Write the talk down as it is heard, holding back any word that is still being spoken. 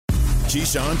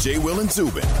Keyshawn, J. Will, and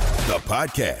Zubin, the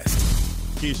podcast.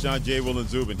 Keyshawn, J. Will, and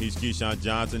Zubin. He's Keyshawn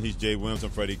Johnson. He's Jay Williams.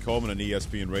 I'm Freddie Coleman on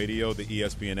ESPN Radio, the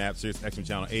ESPN app, Sirius XM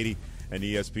Channel 80, and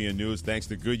ESPN News. Thanks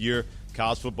to Goodyear,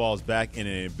 college football is back in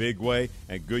a big way,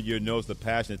 and Goodyear knows the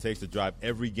passion it takes to drive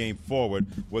every game forward.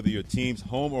 Whether your team's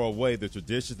home or away, the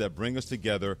traditions that bring us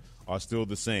together are still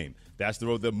the same. That's the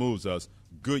road that moves us.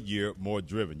 Goodyear, more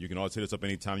driven. You can always hit us up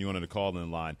anytime you want on the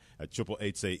call-in line at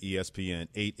 888-ESPN,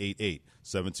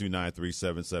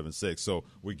 888-729-3776. So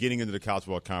we're getting into the college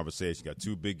football conversation. Got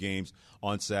two big games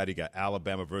on Saturday. Got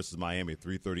Alabama versus Miami at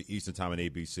 3:30 Eastern Time on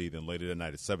ABC. Then later that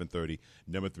night at 7:30,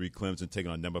 number 3 Clemson taking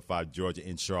on number 5 Georgia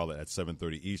in Charlotte at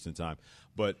 7:30 Eastern Time.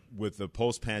 But with the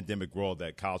post-pandemic world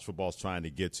that college football is trying to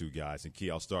get to, guys, and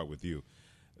Key, I'll start with you,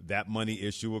 that money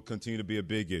issue will continue to be a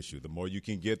big issue. The more you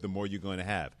can get, the more you're going to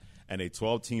have. And a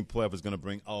 12-team playoff is going to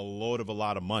bring a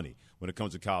lot of money when it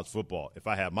comes to college football. If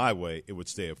I had my way, it would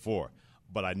stay at 4.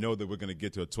 But I know that we're going to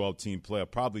get to a 12-team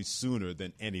playoff probably sooner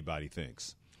than anybody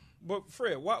thinks. But,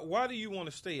 Fred, why do you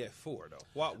want to stay at 4, though?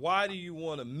 Why do you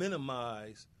want to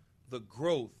minimize the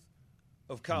growth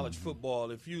of college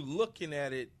football? If you're looking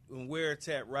at it and where it's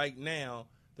at right now,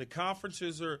 the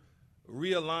conferences are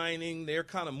realigning. They're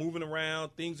kind of moving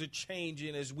around. Things are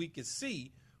changing, as we can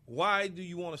see. Why do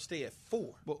you want to stay at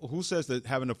 4? Well, who says that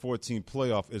having a 14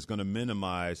 playoff is going to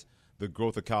minimize the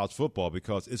growth of college football?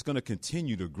 Because it's going to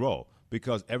continue to grow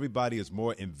because everybody is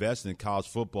more invested in college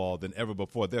football than ever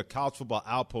before. There are college football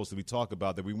outposts that we talk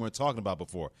about that we weren't talking about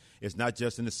before. It's not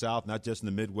just in the South, not just in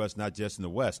the Midwest, not just in the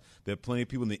West. There are plenty of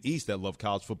people in the East that love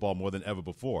college football more than ever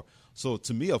before. So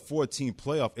to me, a 14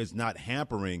 playoff is not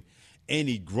hampering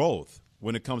any growth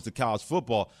when it comes to college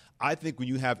football. I think when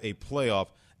you have a playoff,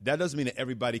 that doesn't mean that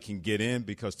everybody can get in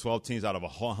because 12 teams out of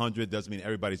 100 doesn't mean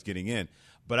everybody's getting in.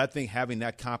 But I think having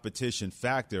that competition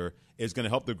factor is going to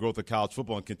help the growth of college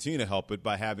football and continue to help it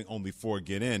by having only 4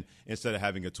 get in instead of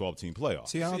having a 12-team playoff.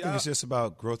 See, I don't think it's just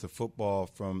about growth of football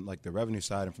from like the revenue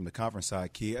side and from the conference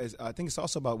side, Key. I think it's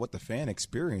also about what the fan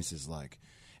experience is like.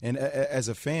 And as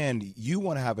a fan, you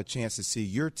want to have a chance to see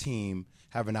your team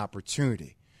have an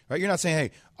opportunity. Right? You're not saying,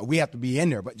 hey, we have to be in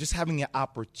there, but just having the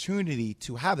opportunity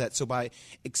to have that. So by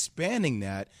expanding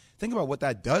that, think about what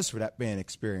that does for that fan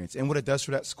experience and what it does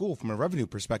for that school from a revenue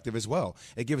perspective as well.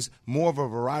 It gives more of a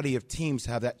variety of teams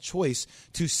to have that choice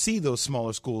to see those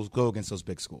smaller schools go against those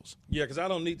big schools. Yeah, because I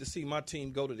don't need to see my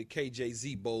team go to the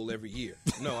KJZ Bowl every year.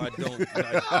 No, I don't.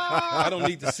 I don't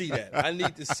need to see that. I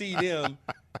need to see them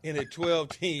in a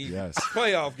 12-team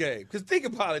playoff game. Because think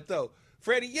about it, though.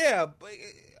 Freddie,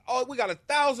 we got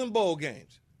 1,000 bowl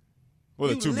games. Well,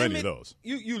 there are too many of those.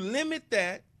 You limit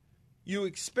that. You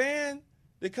expand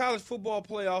the college football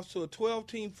playoffs to a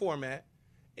 12-team format,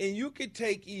 and you could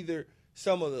take either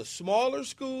some of the smaller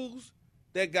schools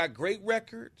that got great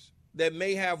records that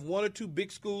may have 1 or 2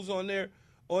 big schools on their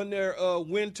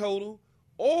win total,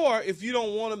 or if you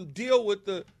don't want to deal with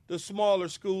the smaller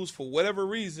schools for whatever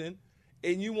reason,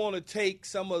 and you want to take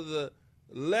some of the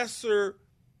lesser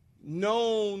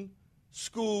known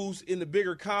schools in the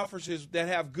bigger conferences that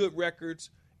have good records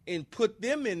and put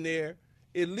them in there,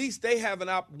 at least they have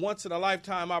a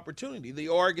once-in-a-lifetime opportunity. The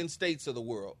Oregon States of the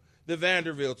world, the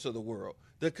Vanderbilts of the world,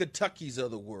 the Kentuckys of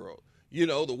the world,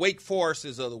 the Wake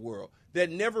Forests of the world, that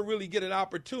never really get an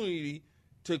opportunity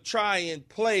to try and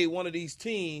play one of these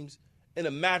teams in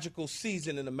a magical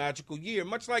season, in a magical year,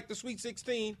 much like the Sweet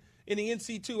 16 in the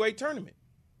NC2A tournament.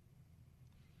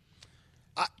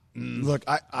 Look,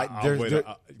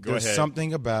 there's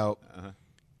something about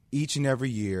each and every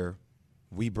year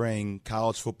we bring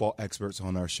college football experts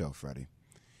on our show, Freddie.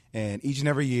 And each and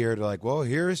every year they're like, well,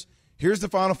 here's the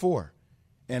Final Four.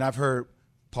 And I've heard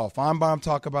Paul Fortenbaugh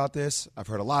talk about this. I've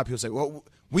heard a lot of people say, well,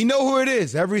 we know who it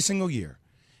is every single year.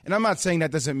 And I'm not saying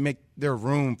that doesn't make there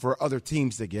room for other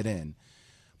teams to get in.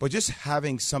 But just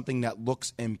having something that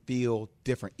looks and feel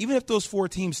different, even if those 4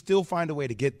 teams still find a way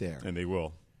to get there. And they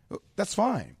will. That's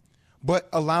fine. But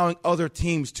allowing other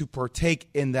teams to partake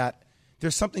in that,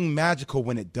 there's something magical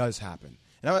when it does happen.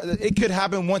 Now, it could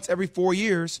happen once every 4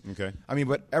 years. Okay. I mean,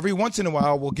 but every once in a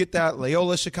while, we'll get that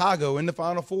Loyola Chicago in the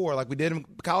Final Four like we did in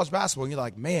college basketball. And you're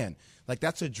like, man, like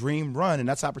that's a dream run, and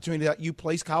that's an opportunity that you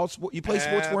play sports for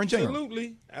in general.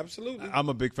 Absolutely. I'm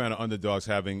a big fan of underdogs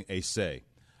having a say,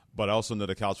 but I also know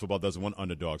that college football doesn't want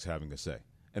underdogs having a say.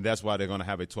 And that's why they're going to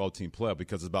have a 12-team playoff,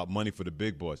 because it's about money for the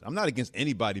big boys. I'm not against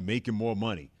anybody making more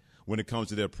money when it comes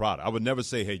to their product. I would never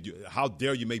say, hey, how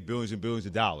dare you make billions and billions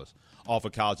of dollars off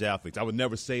of college athletes. I would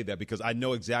never say that because I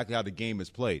know exactly how the game is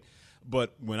played.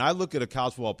 But when I look at a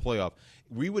college football playoff,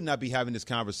 we would not be having this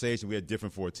conversation. We had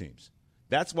different 4 teams.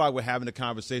 That's why we're having a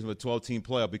conversation with a 12-team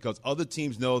playoff, because other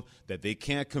teams know that they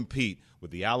can't compete with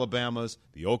the Alabamas,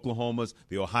 the Oklahomas,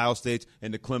 the Ohio States,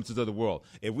 and the Clemsons of the world.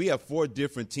 If we have 4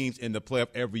 different teams in the playoff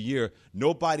every year,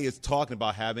 nobody is talking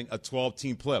about having a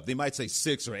 12-team playoff. They might say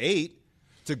 6 or 8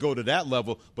 to go to that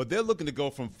level, but they're looking to go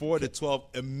from 4 to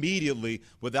 12 immediately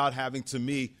without having, to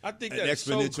me, I think an that's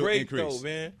exponential so great, increase. though,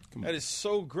 man. That is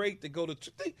so great to go to.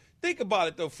 Think about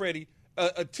it, though, Freddie.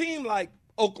 A team like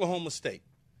Oklahoma State.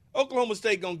 Oklahoma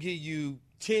State going to give you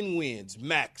 10 wins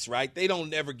max, right? They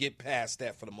don't ever get past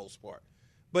that for the most part.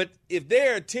 But if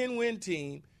they're a 10-win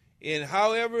team, and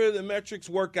however the metrics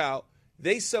work out,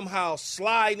 they somehow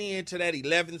slide into that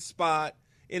 11th spot,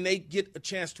 and they get a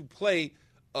chance to play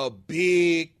a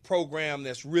big program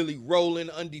that's really rolling,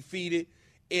 undefeated,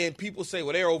 and people say,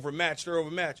 well, they're overmatched.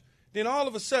 Then all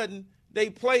of a sudden, they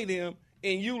play them,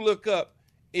 and you look up,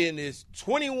 and it's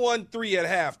 21-3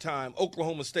 at halftime,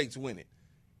 Oklahoma State's winning.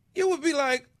 You would be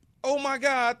like, oh, my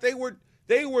God, they were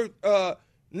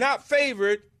not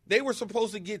favored. They were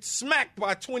supposed to get smacked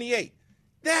by 28.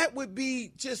 That would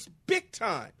be just big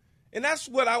time. And that's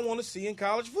what I want to see in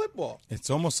college football. It's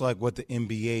almost like what the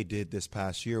NBA did this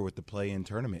past year with the play-in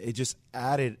tournament. It just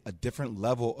added a different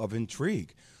level of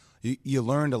intrigue. You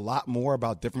learned a lot more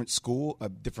about different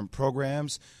different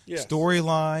programs,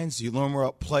 storylines. You learn more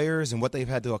about players and what they've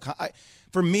had to accomplish.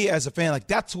 For me as a fan, like,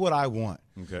 that's what I want.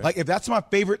 Okay. Like, if that's my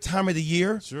favorite time of the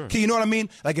year, sure. You know what I mean?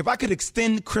 Like, if I could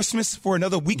extend Christmas for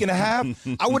another week and a half,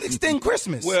 I would extend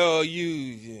Christmas. Well,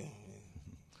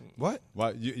 What?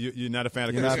 Why, you're not a fan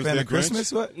of You're Christmas? not a fan of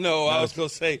Christmas? What? No, I was going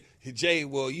to say, Jay,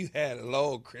 well, you had a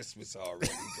long Christmas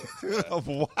already.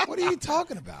 But, what are you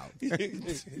talking about?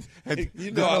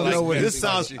 you know, I like this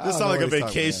sounds like a what he's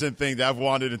vacation thing that I've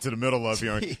wandered into the middle of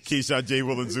here on Keyshawn, J.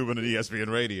 Will, and Zubin at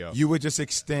ESPN Radio. You would just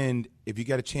extend, if you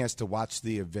get a chance to watch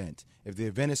the event. If the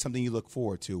event is something you look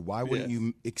forward to, why wouldn't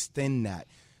you extend that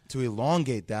to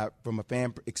elongate that from a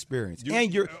fan experience?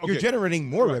 And you're generating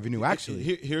more revenue, actually.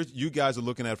 Here's you guys are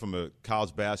looking at it from a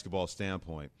college basketball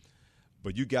standpoint,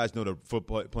 but you guys know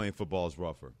that playing football is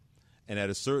rougher. And at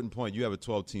a certain point, you have a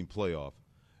 12-team playoff.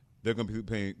 They're going to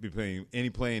be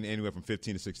playing anywhere from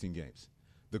 15 to 16 games.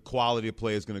 The quality of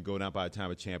play is going to go down by the time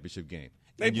of a championship game.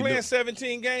 They playing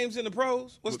 17 games in the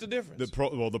pros? What's the difference?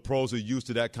 The pros are used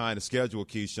to that kind of schedule,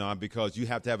 Keyshawn, because you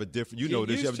have to have a different, you have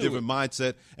a different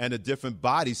mindset and a different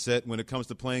body set when it comes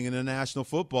to playing in the National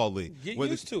Football League. Get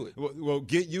used to it. Well,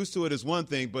 get used to it is one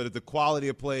thing, but if the quality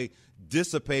of play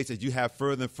dissipates as you have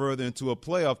further and further into a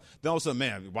playoff, then all of a sudden,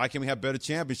 man, why can't we have better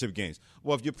championship games?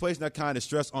 Well, if you're placing that kind of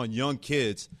stress on young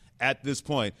kids at this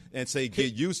point and say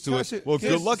get used to it, well,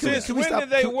 good luck. Since when did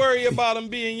they worry about them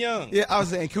being young? Yeah, I was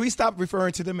saying, can we stop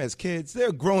referring to them as kids?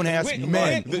 They're grown-ass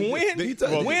men.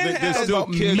 When has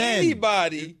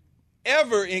anybody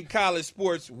ever in college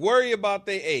sports worry about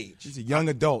their age? These are young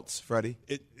adults, Freddie.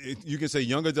 You can say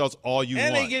young adults all you want.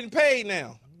 And they getting paid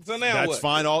now. So now that's what?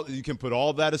 fine. You can put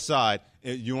all that aside.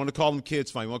 You want to call them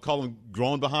kids, fine. You want to call them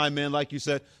grown behind men, like you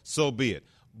said, so be it.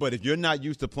 But if you're not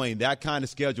used to playing that kind of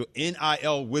schedule,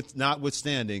 NIL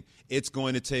notwithstanding, it's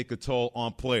going to take a toll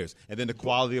on players. And then the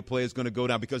quality of play is going to go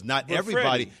down because not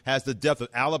everybody has the depth of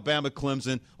Alabama,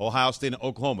 Clemson, Ohio State, and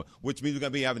Oklahoma, which means we're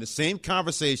going to be having the same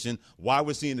conversation why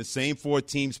we're seeing the same 4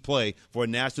 teams play for a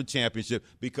national championship,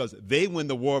 because they win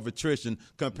the war of attrition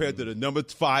compared to the number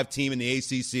 5 team in the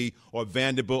ACC or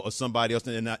Vanderbilt or somebody else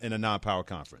in a non-power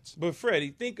conference. But,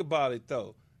 Freddie, think about it,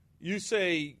 though. You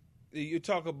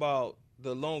talk about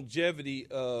the longevity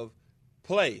of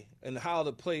play and how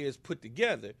the play is put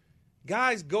together.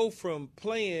 Guys go from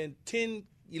playing 10,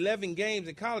 11 games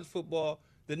in college football,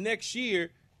 the next year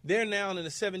they're now in a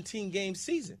 17-game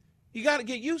season. You got to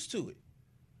get used to it.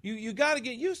 You got to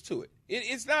get used to it.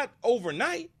 It's not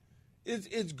overnight.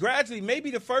 It's gradually.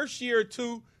 Maybe the first year or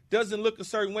two doesn't look a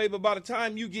certain way, but by the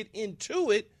time you get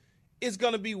into it, it's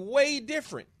going to be way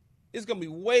different. It's going to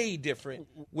be way different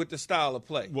with the style of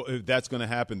play. Well, if that's going to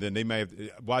happen, then they may have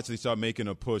watch. They start making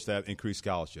a push to have increased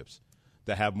schotscholarships,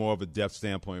 to have more of a depth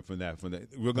standpoint from that.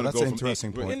 We're going to go from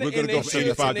interesting point. We're going to go from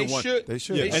 85 to 1. They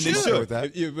should. Yeah, they should. With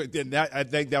that. I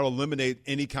think that will eliminate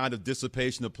any kind of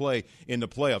dissipation of play in the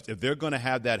playoffs. If they're going to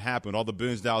have that happen, all the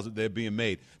billions of dollars that they're being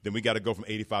made, then we got to go from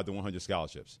 85 to 100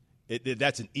 scholarships.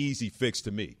 That's an easy fix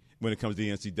to me when it comes to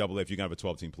the NCAA if you're going to have a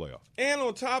 12-team playoff. And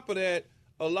on top of that,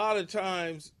 a lot of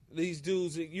times these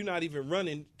dudes, you're not even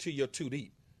running to your 2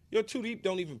 deep. Your 2 deep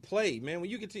don't even play, man. When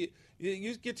you get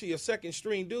to your second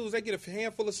string dudes, they get a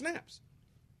handful of snaps.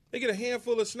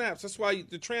 That's why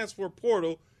the transfer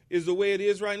portal is the way it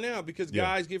is right now because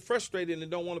guys get frustrated and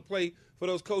don't want to play for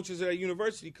those coaches at a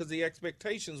university because the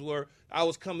expectations were I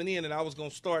was coming in and I was going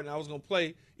to start and I was going to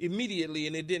play immediately,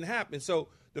 and it didn't happen. So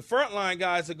the frontline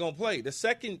guys are going to play. The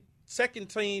second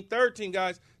team, third team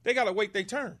guys, they got to wait their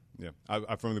turn. Yeah,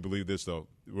 I firmly believe this, though.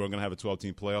 We're going to have a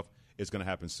 12-team playoff. It's going to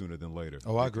happen sooner than later.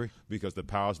 Oh, I agree. Because the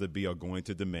powers that be are going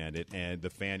to demand it, and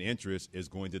the fan interest is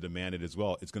going to demand it as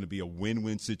well. It's going to be a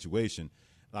win-win situation.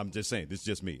 I'm just saying, this is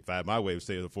just me. If I had my way, I would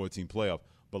stay at the 14 playoff.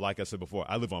 But like I said before,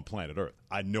 I live on planet Earth.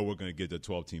 I know we're going to get the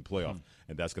 12-team playoff,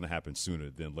 and that's going to happen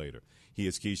sooner than later. He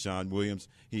is Keyshawn Williams.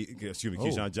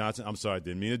 Keyshawn Johnson. I'm sorry,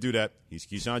 didn't mean to do that. He's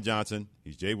Keyshawn Johnson.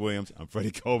 He's Jay Williams. I'm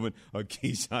Freddie Coleman on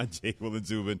Keyshawn, J. Will, and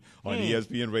Zubin on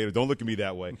ESPN Radio. Don't look at me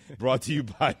that way. Brought to you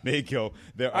by Mako.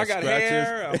 There are I got scratches.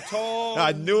 hair. I'm tall.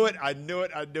 I knew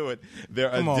it. There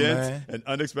are dents and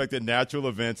unexpected natural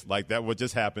events like that what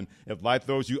just happened. If life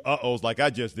throws you uh-ohs like I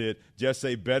just did, just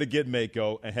say better get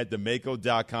Mako and head to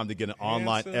Mako.com to get an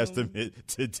online estimate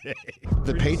today.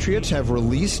 The Patriots have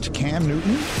released Cam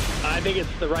Newton. I think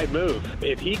it's the right move.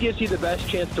 If he gives you the best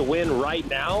chance to win right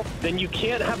now, then you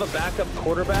can't have a backup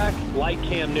quarterback like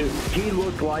Cam Newton. He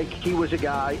looked like he was a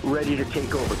guy ready to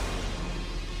take over.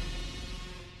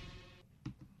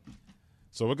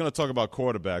 So we're going to talk about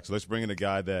quarterbacks. Let's bring in a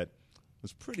guy that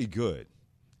was pretty good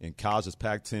in college. As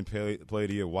Pac-10 played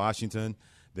a year at Washington,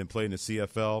 then played in the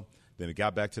CFL. Then he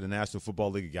got back to the National Football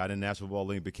League, got in the National Football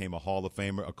League, became a Hall of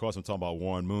Famer. Of course, I'm talking about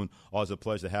Warren Moon. Always a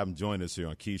pleasure to have him join us here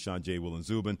on Keyshawn, J. Will, and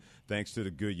Zubin. Thanks to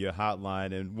the Goodyear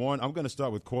Hotline. And, Warren, I'm going to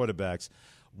start with quarterbacks.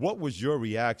 What was your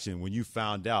reaction when you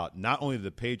found out not only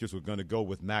the Patriots were going to go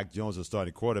with Mac Jones as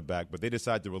starting quarterback, but they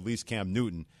decided to release Cam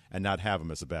Newton and not have him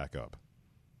as a backup?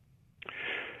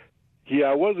 Yeah,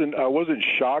 I wasn't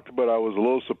shocked, but I was a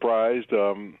little surprised.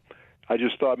 I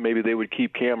just thought maybe they would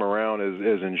keep Cam around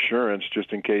as insurance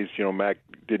just in case, Mac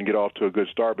didn't get off to a good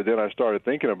start. But then I started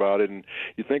thinking about it, and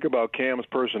you think about Cam's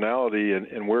personality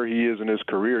and where he is in his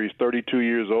career. He's 32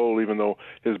 years old, even though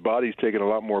his body's taken a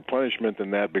lot more punishment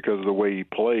than that because of the way he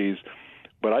plays.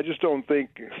 But I just don't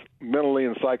think mentally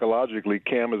and psychologically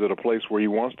Cam is at a place where he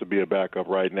wants to be a backup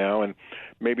right now. And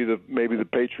maybe the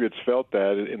Patriots felt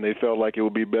that, and they felt like it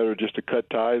would be better just to cut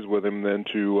ties with him than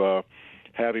to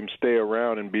have him stay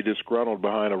around and be disgruntled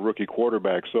behind a rookie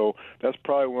quarterback. So that's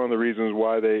probably one of the reasons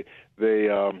why they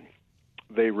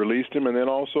released him. And then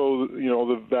also,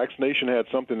 the vaccination had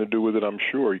something to do with it, I'm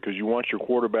sure, because you want your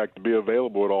quarterback to be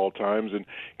available at all times. And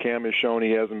Cam has shown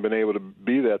he hasn't been able to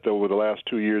be that, though, over the last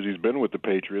 2 years he's been with the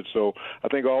Patriots. So I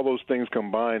think all those things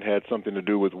combined had something to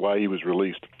do with why he was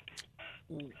released.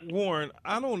 Warren,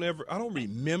 I don't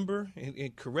remember,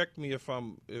 and correct me if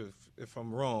I'm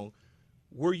wrong.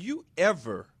 Were you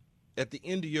ever at the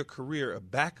end of your career a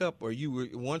backup, or you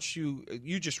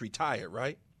just retired,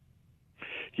 right?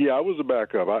 Yeah, I was a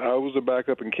backup. I was a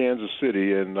backup in Kansas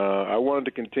City, and I wanted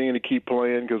to continue to keep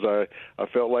playing because I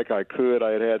felt like I could.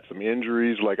 I had some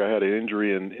injuries, like I had an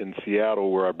injury in Seattle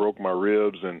where I broke my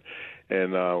ribs, and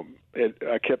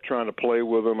I kept trying to play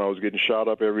with them. I was getting shot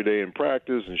up every day in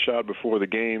practice and shot before the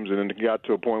games, and then it got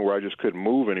to a point where I just couldn't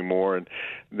move anymore. And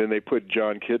then they put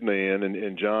John Kidney in,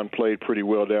 and John played pretty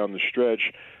well down the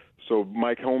stretch. So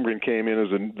Mike Holmgren came in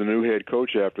as the new head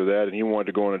coach after that, and he wanted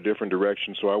to go in a different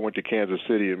direction. So I went to Kansas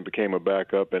City and became a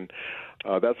backup, and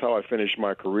that's how I finished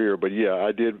my career. But, yeah,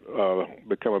 I did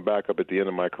become a backup at the end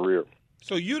of my career.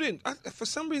 So you didn't – for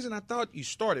some reason I thought you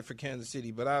started for Kansas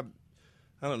City, but I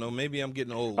don't know. Maybe I'm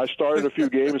getting old. I started a few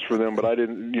games for them, but I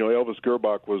didn't. Elvis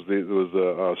Gerbach was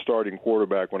the starting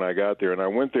quarterback when I got there, and I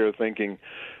went there thinking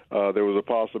there was a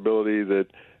possibility that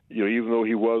even though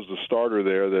he was the starter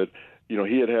there, that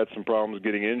he had some problems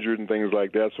getting injured and things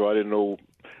like that. So I didn't know.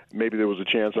 Maybe there was a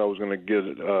chance I was going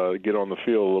to get on the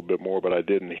field a little bit more, but I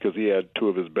didn't because he had two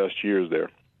of his best years there.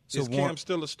 Is Cam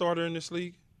still a starter in this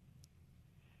league?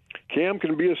 Cam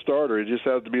can be a starter. It just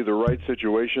has to be the right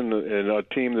situation and a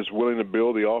team that's willing to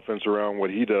build the offense around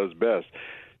what he does best.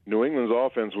 New England's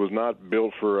offense was not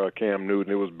built for Cam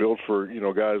Newton. It was built for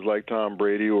guys like Tom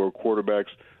Brady or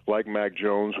quarterbacks like Mac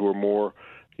Jones who are more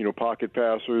pocket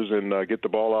passers and get the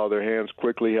ball out of their hands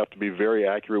quickly, have to be very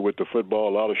accurate with the football,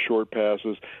 a lot of short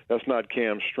passes. That's not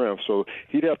Cam's strength. So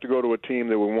he'd have to go to a team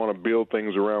that would want to build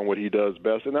things around what he does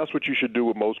best, and that's what you should do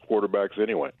with most quarterbacks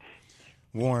anyway.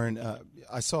 Warren,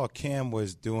 I saw Cam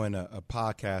was doing a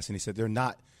podcast, and he said there are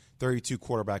not 32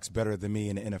 quarterbacks better than me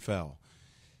in the NFL.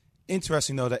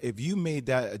 Interesting, though, that if you made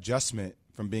that adjustment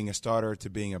from being a starter to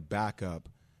being a backup,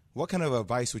 what kind of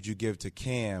advice would you give to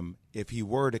Cam if he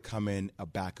were to come in a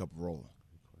backup role?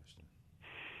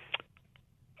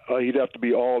 He'd have to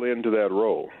be all into that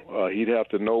role. He'd have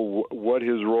to know what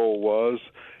his role was.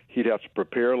 he'd have to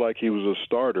prepare like he was a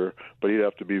starter, but he'd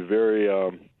have to be very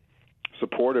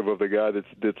supportive of the guy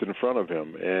that's in front of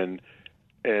him, and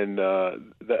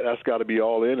that's got to be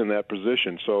all in that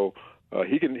position. So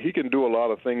he can do a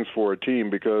lot of things for a team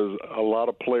because a lot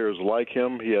of players like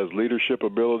him. He has leadership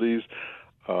abilities.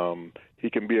 He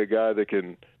can be a guy that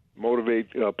can motivate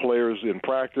players in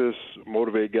practice,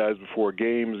 motivate guys before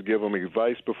games, give them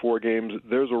advice before games.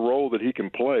 There's a role that he can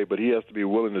play, but he has to be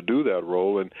willing to do that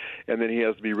role, and then he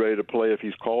has to be ready to play if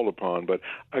he's called upon. But,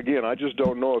 again, I just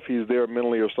don't know if he's there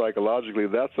mentally or psychologically.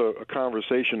 That's a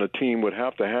conversation a team would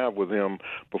have to have with him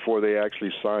before they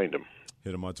actually signed him.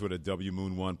 Hit him on Twitter,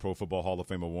 WMoon1, Pro Football Hall of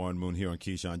Famer Warren Moon here on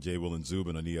Keyshawn, J. Will, and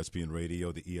Zubin on ESPN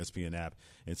Radio, the ESPN app,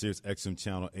 and Sirius XM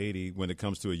Channel 80. When it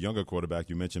comes to a younger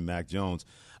quarterback, you mentioned Mac Jones.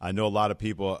 I know a lot of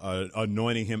people are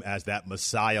anointing him as that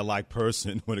Messiah-like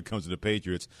person when it comes to the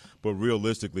Patriots, but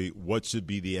realistically, what should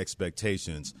be the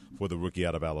expectations for the rookie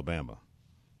out of Alabama?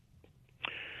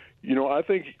 You know, I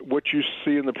think what you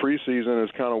see in the preseason is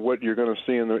kind of what you're going to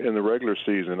see in the regular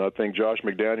season. I think Josh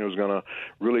McDaniel is going to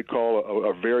really call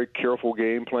a very careful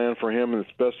game plan for him, and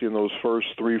especially in those first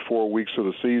 3-4 weeks of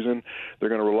the season. They're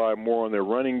going to rely more on their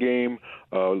running game,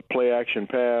 play action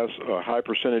pass, high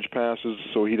percentage passes,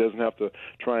 so he doesn't have to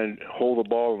try and hold the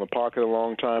ball in the pocket a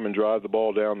long time and drive the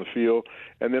ball down the field,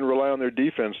 and then rely on their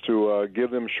defense to give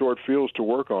them short fields to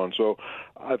work on. So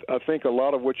I think a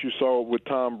lot of what you saw with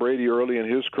Tom Brady early in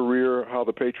his career, how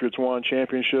the Patriots won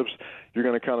championships, you're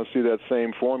going to kind of see that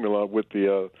same formula with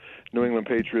the New England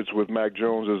Patriots with Mac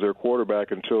Jones as their quarterback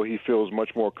until he feels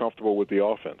much more comfortable with the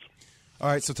offense. All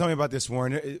right, so tell me about this,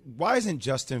 Warren. Why isn't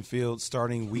Justin Fields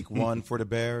starting Week 1 for the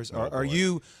Bears? Are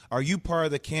you part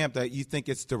of the camp that you think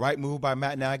it's the right move by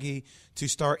Matt Nagy to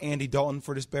start Andy Dalton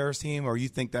for this Bears team, or you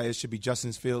think that it should be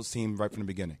Justin Fields' team right from the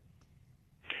beginning?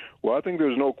 Well, I think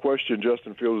there's no question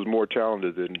Justin Fields is more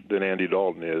talented than Andy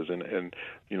Dalton is, and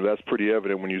you know that's pretty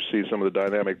evident when you see some of the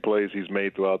dynamic plays he's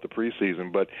made throughout the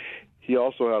preseason. But he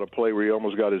also had a play where he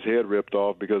almost got his head ripped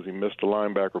off because he missed a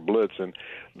linebacker blitz, and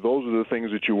those are the things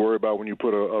that you worry about when you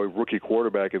put a rookie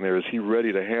quarterback in there. Is he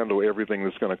ready to handle everything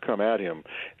that's going to come at him?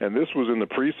 And this was in the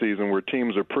preseason where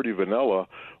teams are pretty vanilla.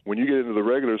 When you get into the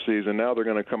regular season, now they're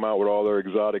going to come out with all their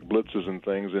exotic blitzes and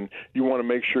things, and you want to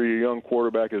make sure your young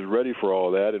quarterback is ready for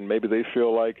all that, and maybe they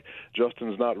feel like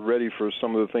Justin's not ready for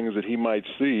some of the things that he might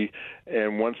see,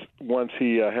 and once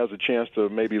he has a chance to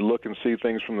maybe look and see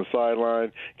things from the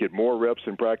sideline, get more reps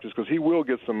in practice, because he will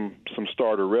get some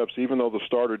starter reps. Even though the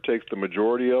starter takes the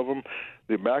majority of them,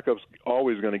 the backup's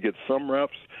always going to get some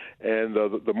reps, and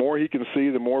the more he can see,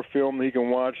 the more film he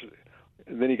can watch,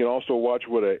 and then he can also watch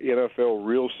what an NFL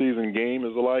real season game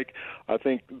is like. I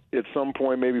think at some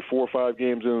point, maybe 4 or 5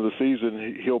 games into the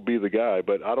season, he'll be the guy.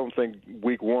 But I don't think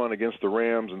Week 1 against the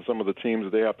Rams and some of the teams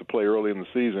that they have to play early in the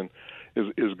season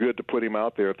is good to put him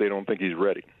out there if they don't think he's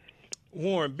ready.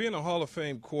 Warren, being a Hall of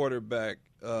Fame quarterback,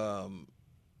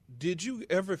 did you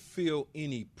ever feel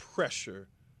any pressure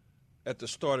at the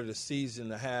start of the season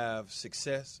to have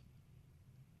success?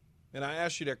 And I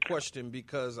ask you that question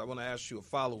because I want to ask you a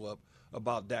follow-up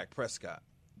about Dak Prescott.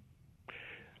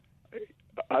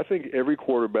 I think every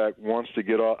quarterback wants to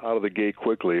get out of the gate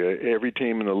quickly. Every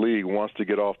team in the league wants to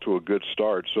get off to a good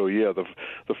start. So, yeah,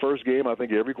 the first game, I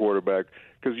think every quarterback,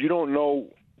 because you don't know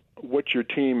what your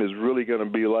team is really going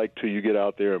to be like till you get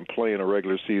out there and play in a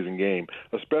regular season game,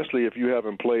 especially if you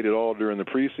haven't played at all during the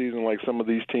preseason like some of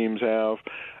these teams have.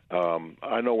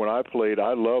 I know when I played,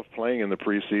 I loved playing in the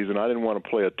preseason. I didn't want to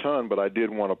play a ton, but I did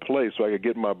want to play so I could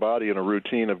get my body in a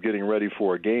routine of getting ready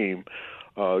for a game,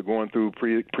 going through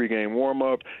pregame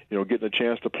warm-up, getting a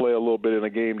chance to play a little bit in a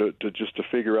game to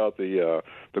figure out the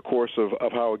course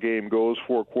of how a game goes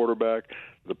for a quarterback,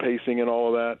 the pacing and all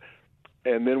of that.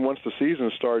 And then once the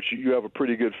season starts, you have a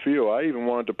pretty good feel. I even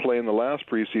wanted to play in the last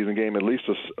preseason game at least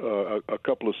a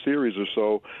couple of series or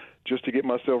so just to get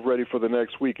myself ready for the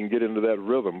next week and get into that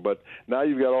rhythm. But now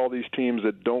you've got all these teams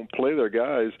that don't play their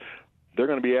guys. They're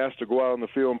going to be asked to go out on the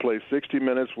field and play 60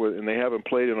 minutes, and they haven't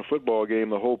played in a football game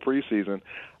the whole preseason.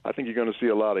 I think you're going to see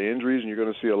a lot of injuries and you're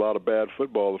going to see a lot of bad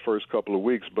football the first couple of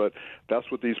weeks. But that's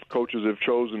what these coaches have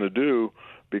chosen to do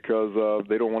because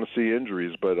they don't want to see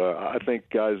injuries. But I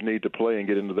think guys need to play and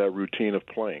get into that routine of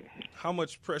playing. How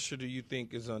much pressure do you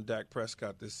think is on Dak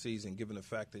Prescott this season, given the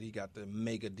fact that he got the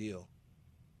mega deal?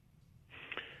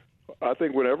 I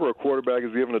think whenever a quarterback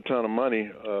is given a ton of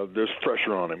money, there's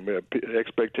pressure on him.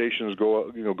 Expectations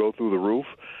go through the roof.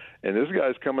 And this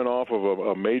guy's coming off of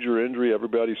a major injury.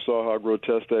 Everybody saw how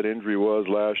grotesque that injury was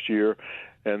last year.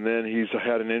 And then he's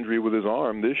had an injury with his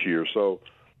arm this year. So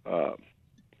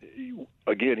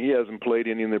again, he hasn't played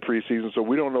any in the preseason, so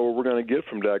we don't know what we're going to get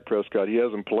from Dak Prescott. He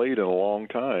hasn't played in a long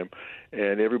time,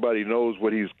 and everybody knows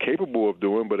what he's capable of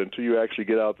doing, but until you actually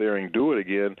get out there and do it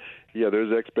again, yeah,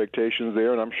 there's expectations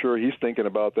there, and I'm sure he's thinking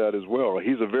about that as well.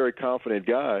 He's a very confident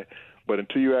guy, but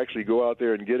until you actually go out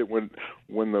there and get it when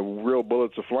the real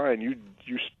bullets are flying,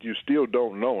 you still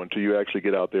don't know until you actually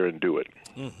get out there and do it.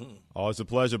 Mm-hmm. Always a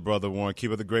pleasure, Brother Warren.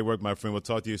 Keep up the great work, my friend. We'll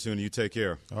talk to you soon. You take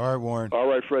care. All right, Warren. All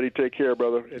right, Freddie. Take care,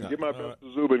 brother. And give my best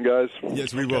to Zubin, guys.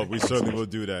 Yes, we will. We certainly will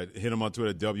do that. Hit him on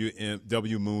Twitter,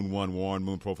 WMoon1, Warren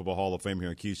Moon, Pro Football Hall of Fame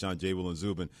here in Keyshawn, J. Will, and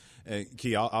Zubin. And,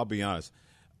 Key, I'll be honest.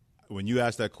 When you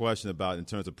asked that question about in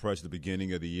terms of pressure at the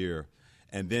beginning of the year,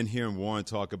 and then hearing Warren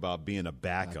talk about being a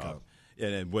backup.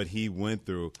 And what he went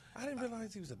through. I didn't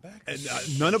realize he was a backup.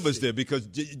 And none of us did, because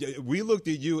we looked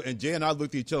at you, and Jay and I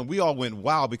looked at each other, and we all went,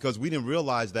 wow, because we didn't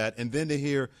realize that. And then to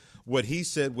hear what he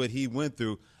said, what he went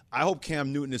through, I hope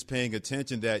Cam Newton is paying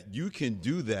attention that you can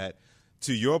do that,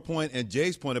 to your point and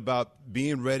Jay's point about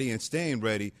being ready and staying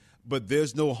ready. But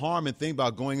there's no harm in thinking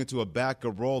about going into a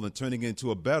backup role and turning it into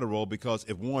a better role, because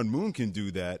if Warren Moon can do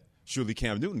that, surely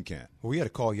Cam Newton can. Well, we had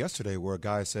a call yesterday where a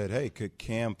guy said, hey, could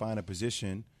Cam find a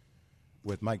position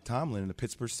with Mike Tomlin and the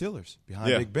Pittsburgh Steelers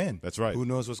behind Big Ben? That's right. Who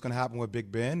knows what's going to happen with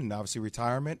Big Ben and obviously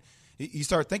retirement. You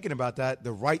start thinking about that.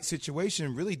 The right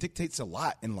situation really dictates a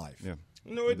lot in life. Yeah.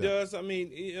 No, it does. I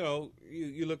mean,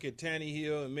 you look at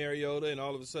Tannehill and Mariota, and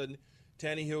all of a sudden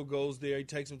Tannehill goes there. He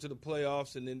takes them to the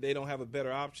playoffs, and then they don't have a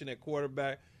better option at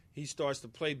quarterback. He starts to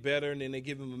play better, and then they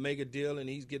give him a mega deal, and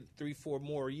he's getting 3-4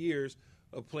 more years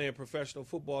of playing professional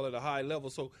football at a high level.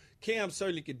 So Cam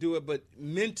certainly could do it, but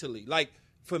mentally, like,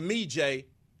 for me, Jay,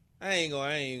 I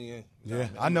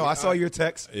know. I saw your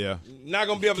text. Yeah. Not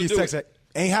going to be able to do it.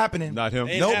 Ain't happening. Not him.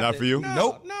 Nope. Not for you?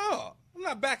 No. I'm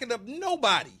not backing up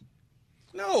nobody.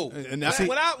 No. And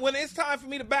when it's time for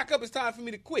me to back up, it's time for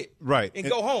me to quit. Right. And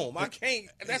go home. I can't.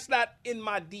 That's not in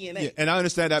my DNA. Yeah, and I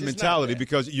understand that mentality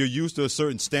because you're used to a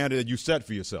certain standard that you set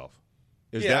for yourself.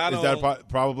 Am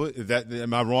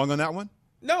I wrong on that one?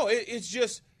 No, it's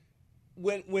just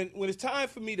when it's time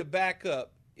for me to back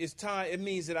up, it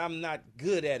means that I'm not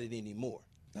good at it anymore.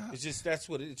 It's just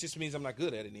it just means I'm not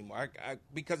good at it anymore.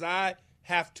 Because I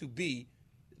have to be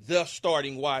the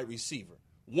starting wide receiver,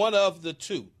 one of the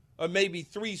two, or maybe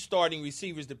three starting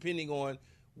receivers depending on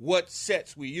what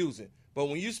sets we're using. But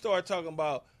when you start talking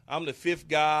about I'm the fifth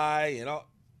guy and all,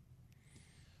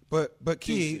 but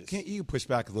Key, can't you push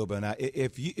back a little bit on that?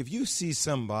 If you see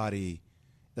somebody,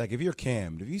 like if you're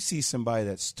Cam, if you see somebody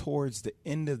that's towards the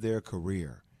end of their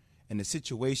career and the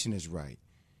situation is right,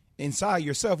 inside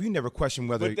yourself, you never question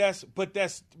whether.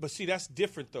 But see, that's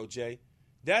different though, Jay.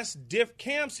 That's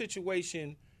Cam's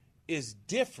situation is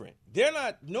different.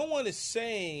 No one is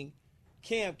saying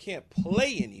Cam can't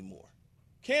play anymore.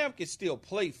 Cam can still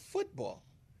play football.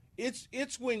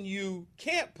 It's when you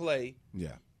can't play,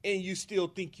 and you still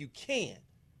think you can.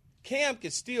 Cam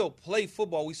can still play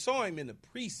football. We saw him in the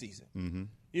preseason,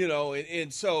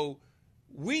 and so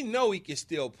we know he can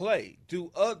still play.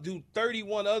 Do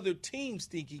 31 other teams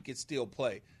think he can still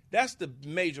play? That's the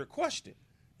major question.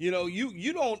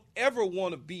 You don't ever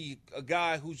want to be a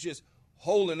guy who's just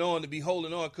holding on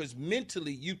because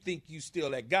mentally you think you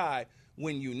still that guy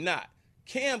when you're not.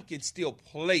 Cam can still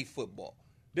play football.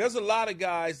 There's a lot of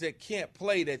guys that can't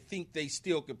play that think they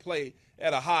still can play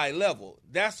at a high level.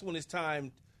 That's when it's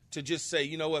time to just say,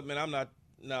 you know what, man,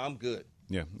 I'm good.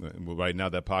 Yeah, well, right now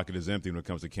that pocket is empty when it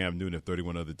comes to Cam Newton if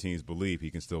 31 other teams believe he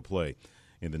can still play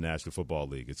in the National Football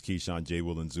League. It's Keyshawn, J.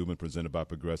 Will, and Zubin, presented by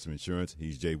Progressive Insurance.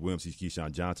 He's Jay Williams. He's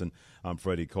Keyshawn Johnson. I'm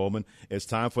Freddie Coleman. It's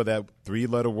time for that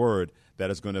three-letter word that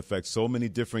is going to affect so many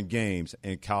different games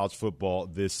in college football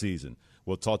this season.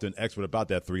 We'll talk to an expert about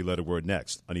that three-letter word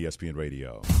next on ESPN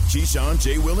Radio. Keyshawn,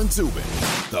 J. Will, and Zubin,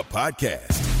 the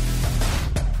podcast.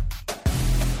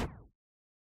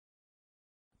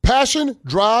 Passion,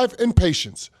 drive, and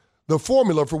patience. The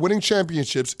formula for winning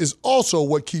championships is also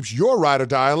what keeps your ride or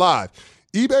die alive.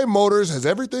 eBay Motors has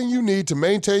everything you need to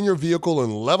maintain your vehicle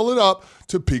and level it up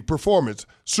to peak performance.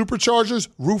 Superchargers,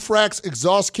 roof racks,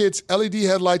 exhaust kits, LED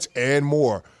headlights, and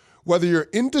more. Whether you're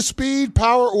into speed,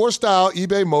 power, or style,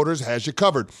 eBay Motors has you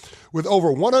covered. With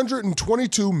over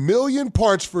 122 million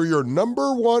parts for your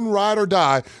number one ride or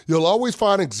die, you'll always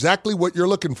find exactly what you're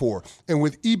looking for. And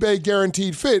with eBay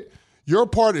Guaranteed Fit, your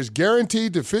part is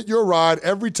guaranteed to fit your ride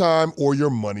every time or your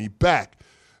money back.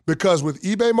 Because with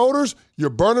eBay Motors,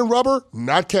 you're burning rubber,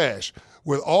 not cash.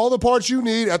 With all the parts you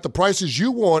need at the prices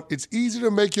you want, it's easy to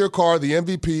make your car the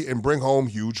MVP and bring home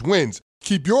huge wins.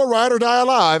 Keep your ride or die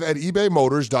alive at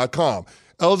ebaymotors.com.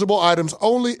 Eligible items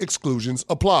only. Exclusions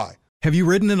apply. Have you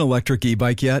ridden an electric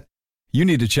e-bike yet? You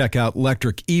need to check out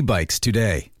Lectric e-bikes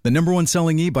today, the #1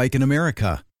 selling e-bike in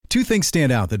America. 2 things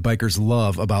stand out that bikers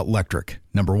love about Lectric.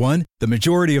 Number 1, the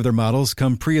majority of their models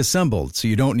come pre-assembled, so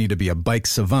you don't need to be a bike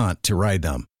savant to ride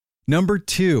them. Number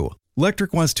 2,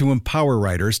 Lectric wants to empower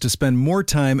riders to spend more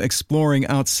time exploring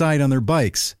outside on their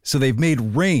bikes, so they've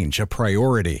made range a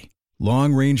priority.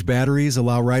 Long-range batteries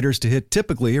allow riders to hit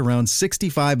typically around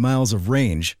 65 miles of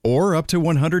range, or up to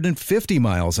 150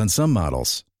 miles on some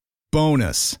models.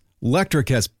 Bonus! Lectric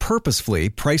has purposefully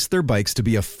priced their bikes to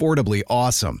be affordably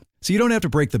awesome, so you don't have to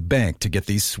break the bank to get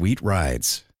these sweet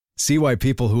rides. See why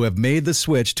people who have made the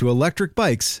switch to electric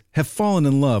bikes have fallen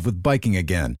in love with biking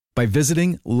again by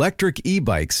visiting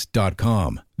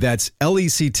lectricebikes.com. That's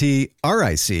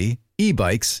LECTRIC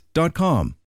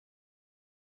ebikes.com.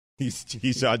 He's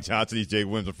Keyshawn Johnson. He's Jay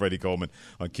Williams and Freddie Coleman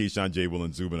on Keyshawn, Jay, Will,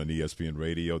 and Zubin on ESPN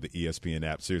Radio, the ESPN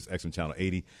app, Sirius XM Channel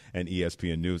 80, and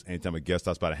ESPN News. Anytime a guest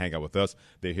stops by to hang out with us,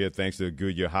 they're here thanks to the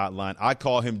Goodyear Hotline. I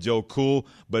call him Joe Cool,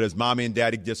 but his mommy and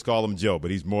daddy just call him Joe. But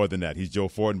he's more than that. He's Joe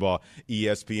Fortenbaugh,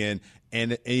 ESPN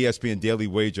and ESPN Daily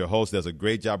Wager host. Does a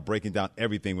great job breaking down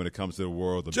everything when it comes to the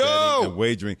world of betting and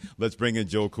wagering. Let's bring in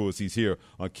Joe Cool as he's here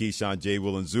on Keyshawn, Jay,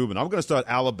 Will, and Zubin. I'm going to start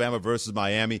Alabama versus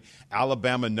Miami.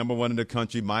 Alabama, #1 in the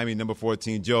country. Miami, number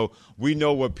 14. Joe, we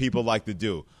know what people like to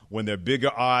do. When they're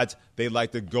bigger odds, they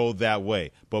like to go that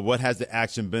way. But what has the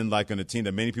action been like on a team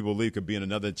that many people believe could be in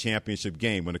another championship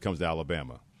game when it comes to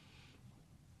Alabama?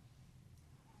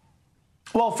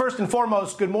 Well, first and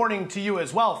foremost, good morning to you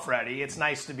as well, Freddie. It's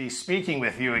nice to be speaking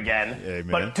with you again. Hey,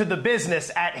 but to the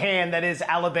business at hand, that is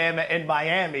Alabama and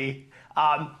Miami.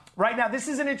 Right now, this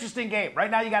is an interesting game. Right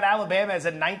now, you got Alabama as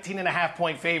a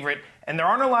 19.5-point favorite, and there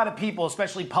aren't a lot of people,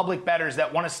 especially public bettors,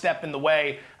 that want to step in the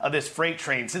way of this freight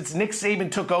train. Since Nick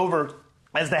Saban took over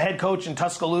as the head coach in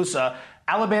Tuscaloosa,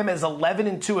 Alabama is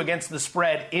 11-2 against the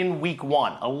spread in week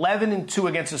 1. 11-2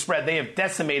 against the spread. They have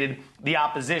decimated the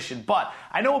opposition. But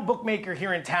I know a bookmaker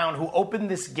here in town who opened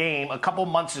this game a couple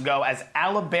months ago as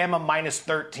Alabama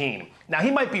 -13. Now,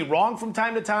 he might be wrong from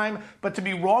time to time, but to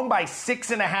be wrong by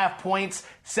 6.5 points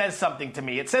says something to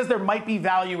me. It says there might be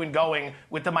value in going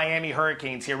with the Miami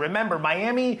Hurricanes here. Remember,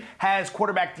 Miami has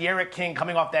quarterback De'Aaron King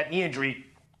coming off that knee injury.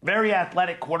 Very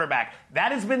athletic quarterback.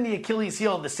 That has been the Achilles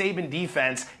heel of the Saban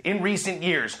defense in recent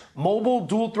years. Mobile,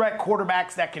 dual-threat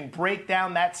quarterbacks that can break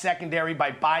down that secondary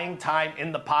by buying time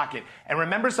in the pocket. And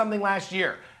remember something last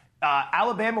year.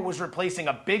 Alabama was replacing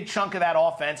a big chunk of that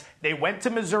offense. They went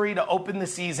to Missouri to open the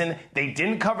season. They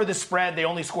didn't cover the spread. They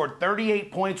only scored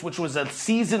 38 points, which was a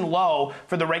season low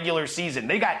for the regular season.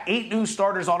 They got 8 new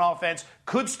starters on offense.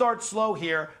 Could start slow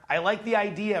here. I like the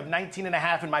idea of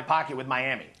 19.5 in my pocket with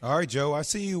Miami. All right, Joe, I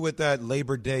see you with that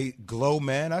Labor Day glow,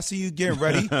 man. I see you getting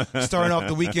ready, starting off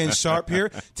the weekend sharp here.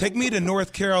 Take me to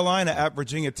North Carolina at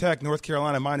Virginia Tech. North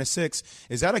Carolina -6.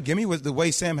 Is that a gimme with the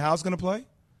way Sam Howell's going to play?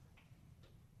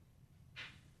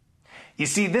 You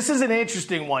see, this is an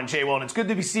interesting one, Jay Will, and it's good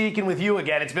to be speaking with you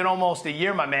again. It's been almost a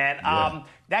year, my man. Yeah.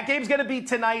 That game's going to be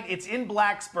tonight. It's in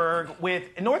Blacksburg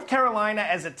with North Carolina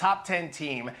as a top 10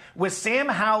 team, with Sam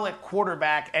Howell at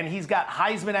quarterback, and he's got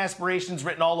Heisman aspirations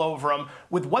written all over him.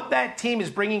 With what that team is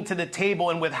bringing to the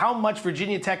table and with how much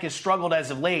Virginia Tech has struggled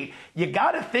as of late, you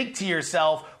got to think to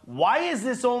yourself, why is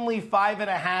this only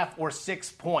 5.5 or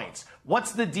 6 points?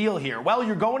 What's the deal here? Well,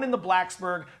 you're going into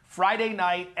Blacksburg Friday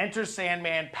night, enter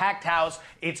Sandman, packed house.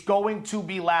 It's going to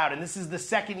be loud. And this is the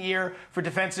second year for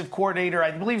defensive coordinator,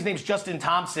 I believe his name's Justin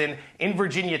Thompson, in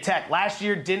Virginia Tech. Last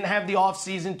year, didn't have the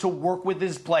offseason to work with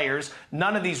his players.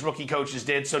 None of these rookie coaches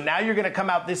did. So now you're going to come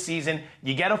out this season.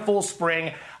 You get a full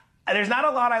spring. There's not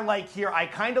a lot I like here. I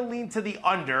kind of lean to the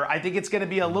under. I think it's going to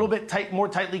be a little bit more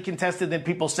tightly contested than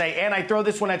people say. And I throw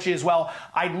this one at you as well.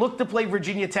 I'd look to play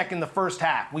Virginia Tech in the first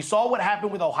half. We saw what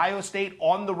happened with Ohio State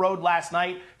on the road last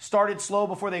night. Started slow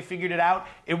before they figured it out.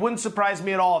 It wouldn't surprise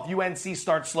me at all if UNC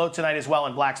starts slow tonight as well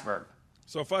in Blacksburg.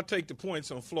 So if I take the points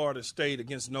on Florida State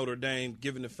against Notre Dame,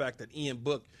 given the fact that Ian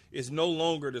Book is no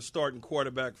longer the starting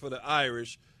quarterback for the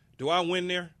Irish, do I win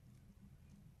there?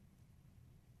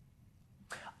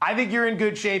 I think you're in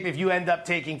good shape if you end up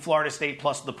taking Florida State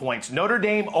plus the points. Notre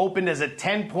Dame opened as a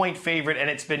 10-point favorite, and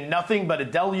it's been nothing but a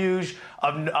deluge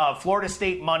of Florida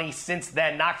State money since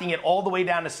then, knocking it all the way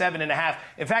down to 7.5.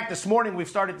 In fact, this morning we've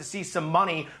started to see some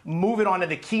money moving on to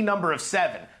the key number of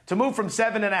 7. To move from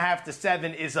 7.5 to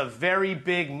 7 is a very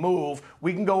big move.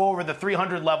 We can go over the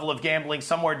 300 level of gambling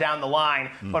somewhere down the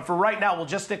line. But for right now, we'll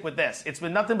just stick with this. It's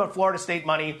been nothing but Florida State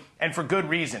money, and for good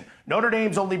reason. Notre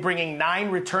Dame's only bringing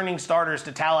 9 returning starters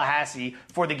to Tallahassee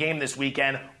for the game this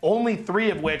weekend, only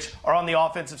 3 of which are on the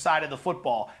offensive side of the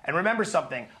football. And remember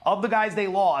something, of the guys they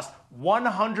lost,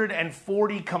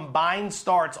 140 combined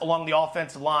starts along the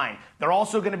offensive line. They're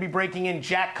also going to be breaking in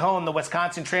Jack Cohn, the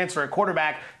Wisconsin transfer at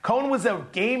quarterback. Cohn was a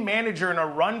game manager in a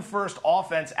run-first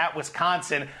offense at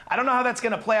Wisconsin. I don't know how that's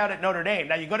going to play out at Notre Dame.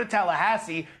 Now, you go to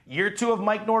Tallahassee, year 2 of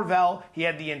Mike Norvell. He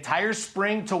had the entire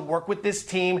spring to work with this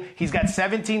team. He's got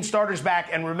 17 starters back.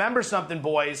 And remember something,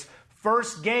 boys.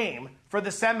 First game for the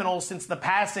Seminoles since the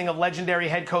passing of legendary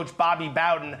head coach Bobby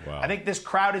Bowden. Wow. I think this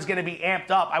crowd is going to be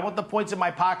amped up. I want the points in my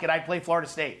pocket. I play Florida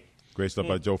State. Great stuff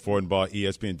by Joe Fortenbaugh,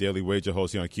 ESPN Daily Wager,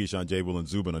 hosting on Keyshawn, J. Will, and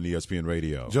Zubin on ESPN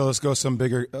Radio. Joe, let's go some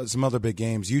other big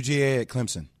games. UGA at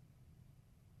Clemson.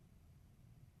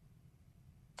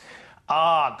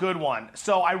 Good one.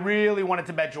 So I really wanted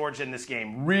to bet Georgia in this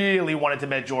game. Really wanted to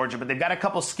bet Georgia, but they've got a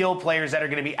couple skill players that are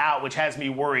going to be out, which has me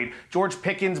worried. George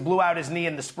Pickens blew out his knee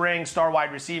in the spring, star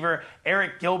wide receiver.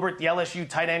 Eric Gilbert, the LSU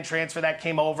tight end transfer that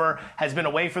came over, has been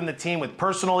away from the team with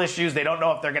personal issues. They don't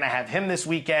know if they're going to have him this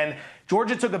weekend.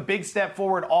 Georgia took a big step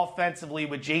forward offensively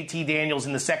with JT Daniels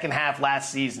in the second half last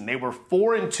season. They were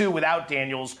 4-2 without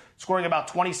Daniels, scoring about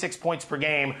 26 points per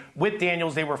game. With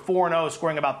Daniels, they were 4-0,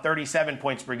 scoring about 37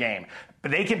 points per game.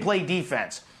 But they can play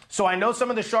defense. So I know some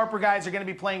of the sharper guys are going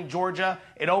to be playing Georgia.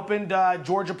 It opened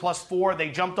Georgia +4. They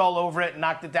jumped all over it and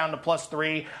knocked it down to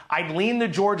 +3. I'd lean to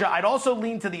Georgia. I'd also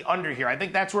lean to the under here. I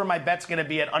think that's where my bet's going to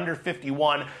be at under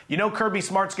 51. You know Kirby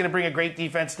Smart's going to bring a great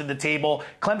defense to the table.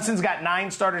 Clemson's got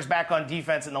 9 starters back on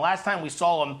defense, and the last time we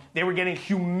saw them, they were getting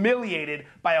humiliated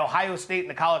by Ohio State in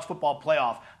the college football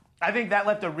playoff. I think that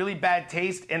left a really bad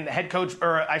taste in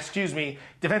the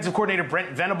defensive coordinator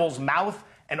Brent Venables' mouth,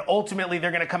 and ultimately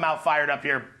they're going to come out fired up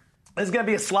here. This is going to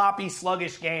be a sloppy,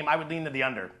 sluggish game. I would lean to the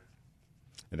under.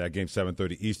 And that game,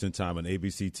 7:30 Eastern Time on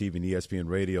ABC TV and ESPN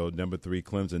Radio, number 3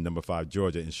 Clemson, number 5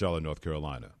 Georgia in Charlotte, North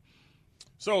Carolina.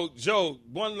 So, Joe,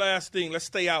 one last thing. Let's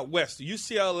stay out west.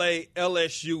 UCLA,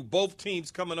 LSU, both teams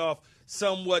coming off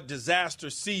somewhat disaster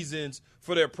seasons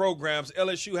for their programs.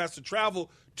 LSU has to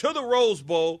travel to the Rose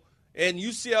Bowl, and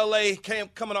UCLA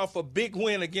coming off a big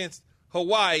win against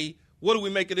Hawaii. What do we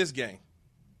make of this game?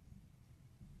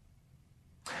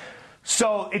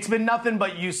 So it's been nothing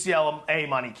but UCLA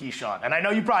money, Keyshawn. And I know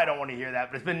you probably don't want to hear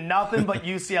that, but it's been nothing but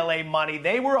UCLA money.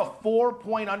 They were a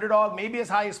 4-point underdog, maybe as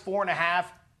high as 4.5.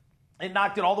 It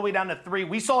knocked it all the way down to 3.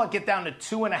 We saw it get down to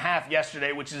 2.5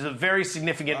 yesterday, which is a very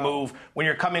significant move when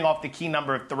you're coming off the key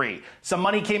number of 3. Some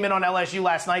money came in on LSU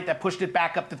last night that pushed it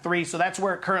back up to 3, so that's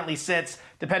where it currently sits,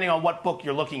 depending on what book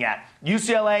you're looking at.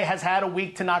 UCLA has had a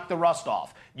week to knock the rust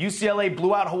off. UCLA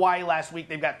blew out Hawaii last week.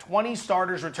 They've got 20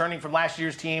 starters returning from last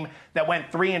year's team that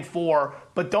went 3-4,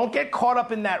 but don't get caught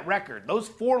up in that record. Those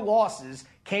 4 losses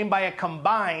came by a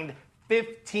combined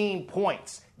 15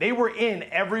 points. They were in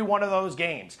every one of those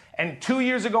games. And 2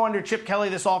 years ago under Chip Kelly,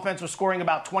 this offense was scoring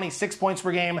about 26 points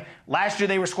per game. Last year,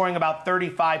 they were scoring about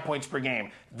 35 points per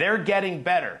game. They're getting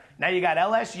better. Now you got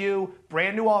LSU,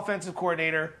 brand new offensive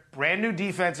coordinator, brand new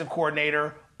defensive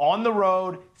coordinator, on the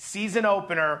road, season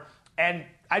opener. And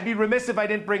I'd be remiss if I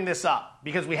didn't bring this up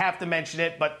because we have to mention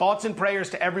it, but thoughts and prayers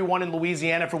to everyone in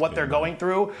Louisiana for what they're going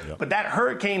through. Yep. But that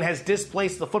hurricane has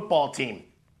displaced the football team.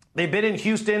 They've been in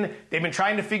Houston. They've been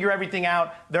trying to figure everything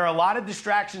out. There are a lot of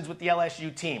distractions with the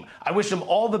LSU team. I wish them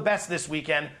all the best this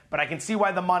weekend, but I can see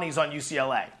why the money's on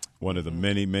UCLA. One of the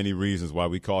many, many reasons why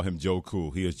we call him Joe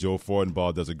Cool. He is Joe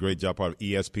Fortenbaugh, does a great job, part of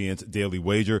ESPN's Daily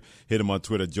Wager. Hit him on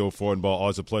Twitter, Joe Fortenbaugh.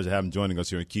 Always a pleasure having him joining us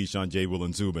here in Keyshawn, J. Will,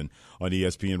 and Zubin on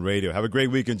ESPN Radio. Have a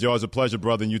great weekend, Joe. It's a pleasure,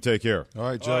 brother, and you take care. All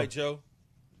right, Joe. All right, Joe.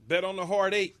 Bet on the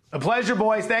hard 8. A pleasure,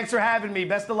 boys. Thanks for having me.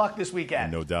 Best of luck this weekend.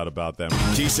 And no doubt about that.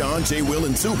 Keyshawn, J. Will,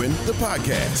 and Zubin, the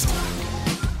podcast.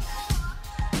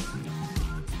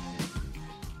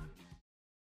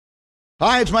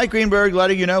 Hi, it's Mike Greenberg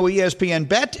letting you know ESPN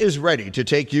Bet is ready to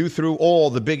take you through all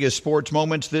the biggest sports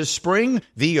moments this spring.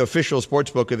 The official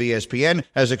sportsbook of ESPN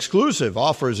has exclusive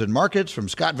offers and markets from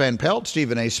Scott Van Pelt,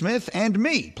 Stephen A. Smith, and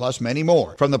me, plus many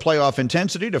more. From the playoff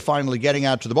intensity to finally getting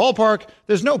out to the ballpark,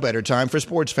 there's no better time for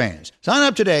sports fans. Sign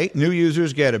up today. New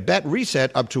users get a bet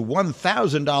reset up to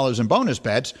 $1,000 in bonus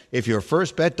bets if your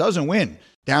first bet doesn't win.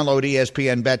 Download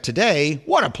ESPN Bet today.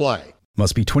 What a play.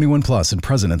 Must be 21 plus and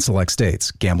present in select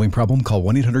states. Gambling problem? Call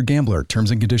 1-800-GAMBLER. Terms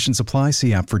and conditions apply.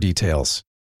 See app for details.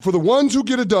 For the ones who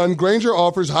get it done, Grainger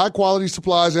offers high-quality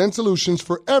supplies and solutions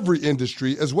for every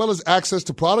industry, as well as access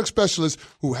to product specialists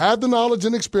who have the knowledge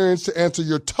and experience to answer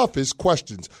your toughest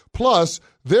questions. Plus,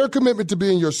 their commitment to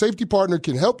being your safety partner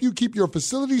can help you keep your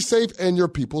facility safe and your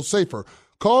people safer.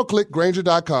 Call, click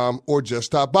Grainger.com, or just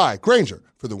stop by. Grainger,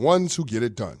 for the ones who get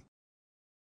it done.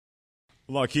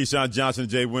 Along Keyshawn Johnson and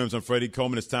Jay Williams, I'm Freddie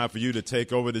Coleman. It's time for you to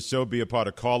take over the show. Be a part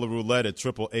of Caller Roulette at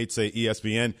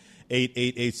 888-ESPN,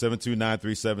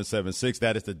 888-729-3776.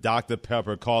 That is the Dr.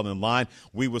 Pepper call-in line.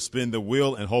 We will spin the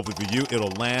wheel, and hopefully for you,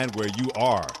 it'll land where you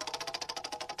are.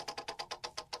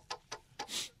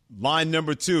 Line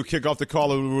number 2, kick off the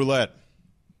caller roulette.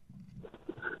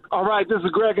 All right, this is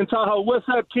Greg in Tahoe. What's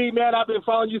up, Key, man? I've been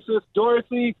following you since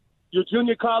Dorsey, your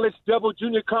junior college, double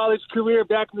junior college career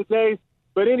back in the days.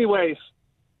 But anyways,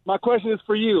 my question is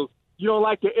for you. You don't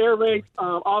like the air raid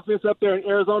offense up there in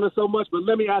Arizona so much, but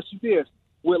let me ask you this.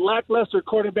 With lackluster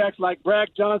quarterbacks like Brad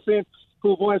Johnson,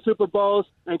 who won Super Bowls,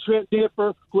 and Trent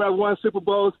Dilfer, who have won Super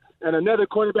Bowls, and another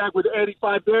quarterback with the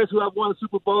 85 Bears who have won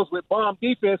Super Bowls with bomb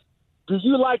defense, do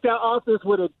you like that offense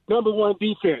with a number one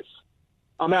defense?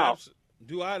 I'm out.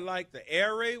 Do I like the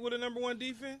air raid with a number one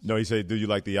defense? No, he said, do you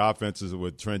like the offenses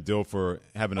with Trent Dilfer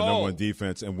having a number one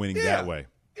defense and winning that way?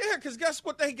 Yeah, because guess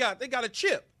what they got? They got a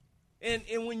chip. And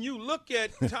when you look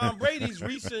at Tom Brady's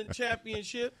recent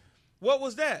championship, what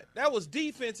was that? That was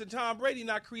defense and Tom Brady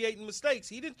not creating mistakes.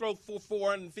 He didn't throw for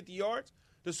 450 yards.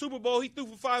 The Super Bowl, he threw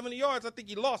for 500 yards. I think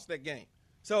he lost that game.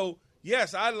 So,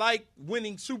 yes, I like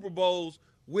winning Super Bowls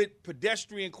with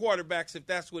pedestrian quarterbacks if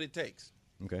that's what it takes.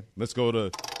 Okay, let's go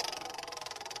to –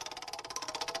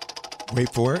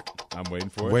 Wait for it. I'm waiting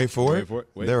for it. Wait for it.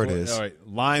 There it is. All right,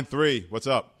 line 3. What's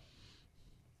up?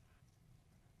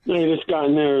 Hey, this guy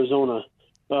in Arizona.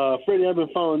 Freddie, I've been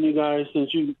following you guys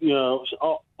since you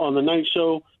on the night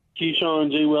show.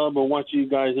 Keyshawn, Jay Will, I've been watching you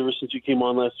guys ever since you came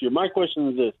on last year. My question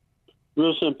is this,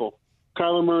 real simple.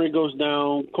 Kyler Murray goes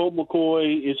down. Colt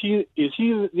McCoy, is he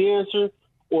the answer?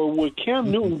 Or would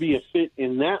Cam Newton be a fit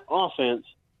in that offense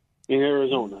in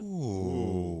Arizona?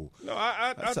 Ooh. No,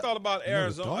 I thought about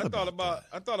Arizona. I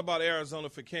thought about Arizona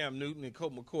for Cam Newton and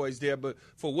Colt McCoy's there, but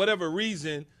for whatever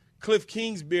reason, Cliff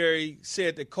Kingsbury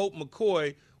said that Colt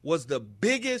McCoy was the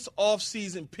biggest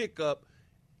offseason pickup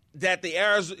that the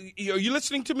Arizona. Are you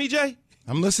listening to me, Jay?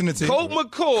 I'm listening to you. Colt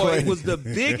McCoy was the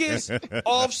biggest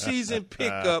offseason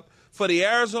pickup for the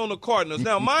Arizona Cardinals.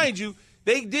 Now, mind you,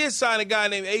 they did sign a guy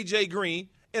named A.J. Green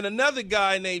and another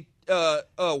guy named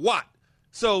Watt.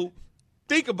 So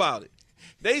think about it.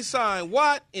 They signed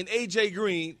Watt and A.J.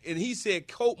 Green, and he said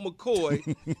Colt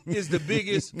McCoy is the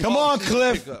biggest. Come on,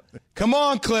 Cliff. Pickup. Come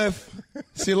on, Cliff.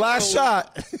 It's your last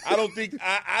shot. I don't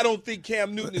think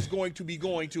Cam Newton is going to be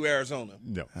going to Arizona.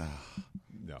 No.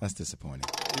 No. That's disappointing.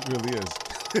 It really is.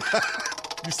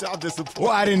 You sound disappointed.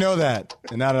 Well, I didn't know that.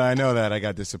 And now that I know that, I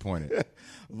got disappointed.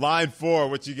 Line 4,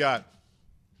 what you got?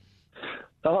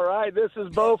 All right, this is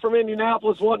Bo from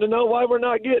Indianapolis wanting to know why we're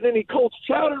not getting any Colts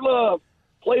chowder love.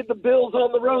 Played the Bills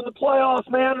on the road in the playoffs,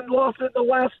 man, and lost it in the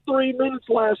last 3 minutes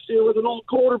last year with an old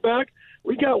quarterback.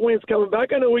 We got wins coming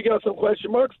back. I know we got some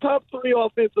question marks. Top 3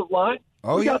 offensive line.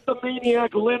 We got the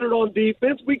maniac Leonard on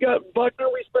defense. We got Buckner.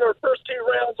 We spent our first 2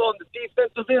 rounds on the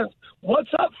defensive ends.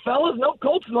 What's up, fellas? No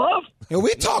Colts love? Yeah,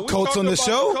 we talk Colts on the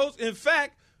show. In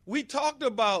fact, we talked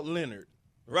about Leonard.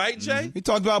 Right, Jay? We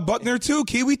talked about Buckner, too,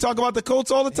 Key. We talk about the Colts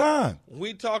all the time.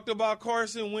 We talked about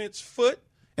Carson Wentz's foot.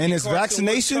 And his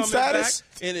vaccination status?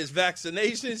 And his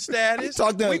vaccination status.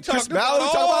 We talked about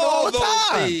all the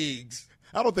time. Things.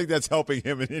 I don't think that's helping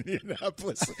him in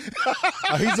Indianapolis.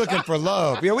 He's looking for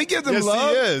love. Yeah, we give them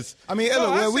love. Yes, he is. I mean,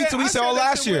 we said all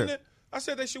last year. I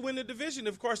said they should win the division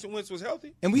if Carson Wentz was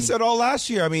healthy. And we said all last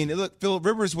year. I mean, look, Phillip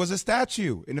Rivers was a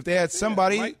statue, and if they had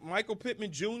somebody, Michael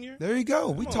Pittman Jr. There you go.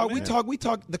 We talk.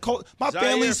 The Colts. My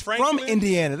family's from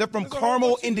Indiana. They're from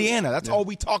Carmel, Indiana. That's all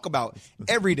we talk about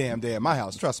every damn day at my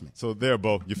house. Trust me. So there,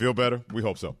 Bo. You feel better? We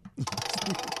hope so.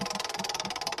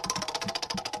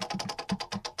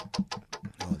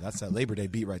 That's that Labor Day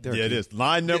beat right there. Yeah, it is.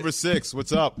 Line number 6.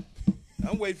 What's up?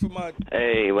 I'm waiting for my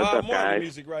what's up, guys?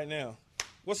 Music right now.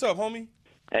 What's up, homie?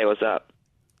 Hey, what's up?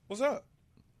 What's up?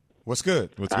 What's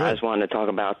good? I just wanted to talk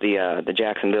about the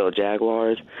Jacksonville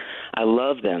Jaguars. I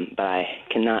love them, but I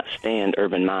cannot stand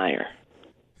Urban Meyer.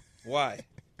 Why?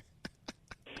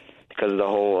 Because of the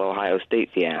whole Ohio State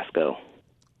fiasco.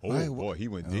 Oh, boy, he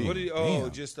went deep.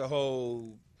 Just the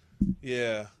whole,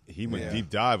 yeah. He went deep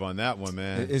dive on that one,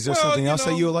 man. Is there something else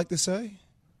that you would like to say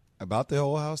about the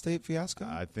whole Ohio State fiasco?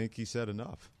 I think he said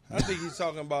enough. I think he's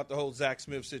talking about the whole Zach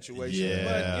Smith situation.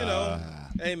 Yeah.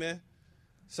 But, hey, man,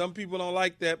 some people don't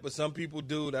like that, but some people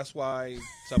do. That's why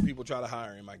some people try to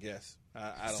hire him, I guess. I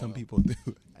don't know. Some people do.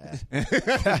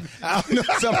 I don't know.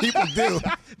 Some people do.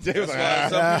 Some people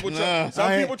try to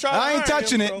hire him. I ain't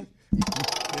touching it.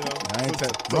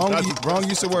 Wrong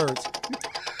use of words.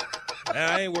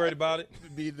 I ain't worried about it.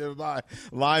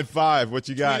 Line 5, what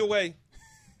you got? Tweet away.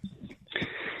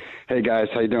 Hey, guys,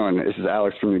 how you doing? This is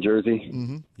Alex from New Jersey.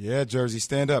 Mm-hmm. Yeah, Jersey,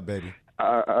 stand up, baby.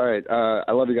 All right,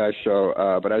 I love you guys'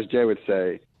 show, but as Jay would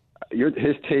say,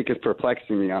 his take is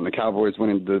perplexing me on the Cowboys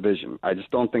winning the division. I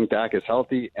just don't think Dak is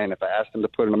healthy, and if I asked him to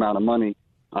put an amount of money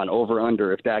on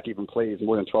over-under, if Dak even plays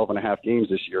more than 12 and a half games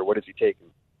this year, what is he taking?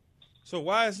 So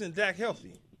why isn't Dak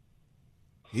healthy?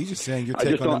 He's just saying you're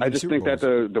taking on him. I just think that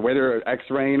the way they're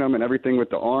X-raying him and everything with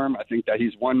the arm, I think that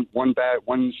he's one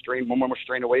more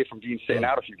strain away from being sitting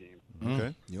out a few games.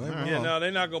 Okay. No,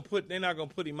 they're not gonna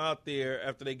put him out there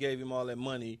after they gave him all that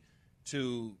money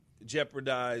to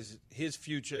jeopardize his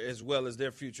future as well as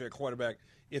their future at quarterback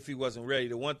if he wasn't ready.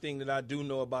 The one thing that I do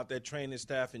know about that training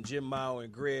staff and Jim Mao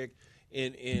and Greg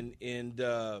and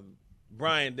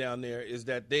Brian down there is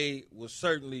that they will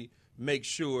certainly make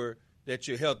sure that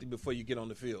you're healthy before you get on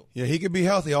the field. Yeah, he could be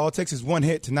healthy. All it takes is one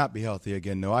hit to not be healthy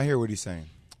again. No, I hear what he's saying.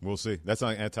 We'll see. That's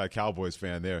an anti-Cowboys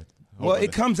fan there. Well,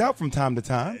 it comes out from time to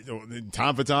time.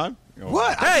 Time for time?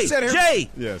 What? Hey,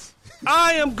 Jay. Yes.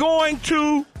 I am going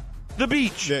to the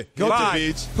beach. Yeah, go to the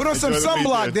beach. Put on some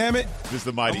sunblock, damn it. This is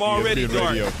the mighty I'm already ESPN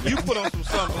Radio. You put on some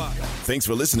sunblock. Thanks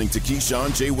for listening to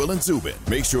Keyshawn, J. Will, and Zubin.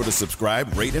 Make sure to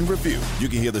subscribe, rate, and review. You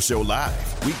can hear the show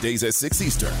live weekdays at 6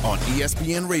 Eastern on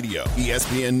ESPN Radio,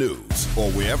 ESPN News,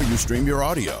 or wherever you stream your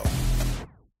audio.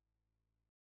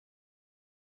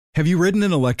 Have you ridden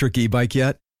an electric e-bike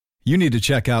yet? You need to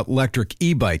check out Electric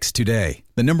E-Bikes today,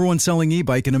 the #1 selling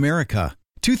e-bike in America.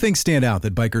 Two things stand out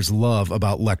that bikers love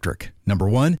about Electric. Number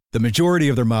one, the majority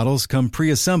of their models come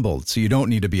pre-assembled, so you don't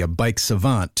need to be a bike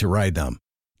savant to ride them.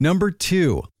 Number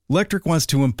two, Electric wants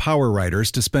to empower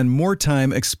riders to spend more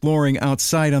time exploring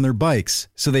outside on their bikes,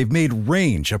 so they've made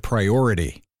range a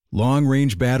priority.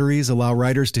 Long-range batteries allow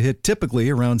riders to hit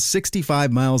typically around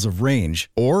 65 miles of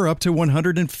range, or up to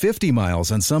 150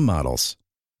 miles on some models.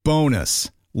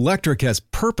 Bonus, Electric has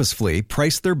purposefully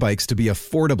priced their bikes to be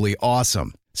affordably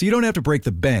awesome, so you don't have to break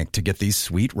the bank to get these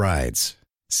sweet rides.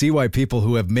 See why people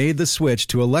who have made the switch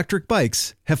to electric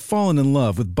bikes have fallen in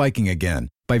love with biking again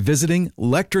by visiting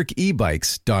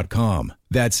lectricebikes.com.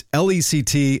 That's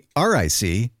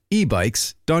LECTRIC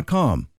ebikes.com.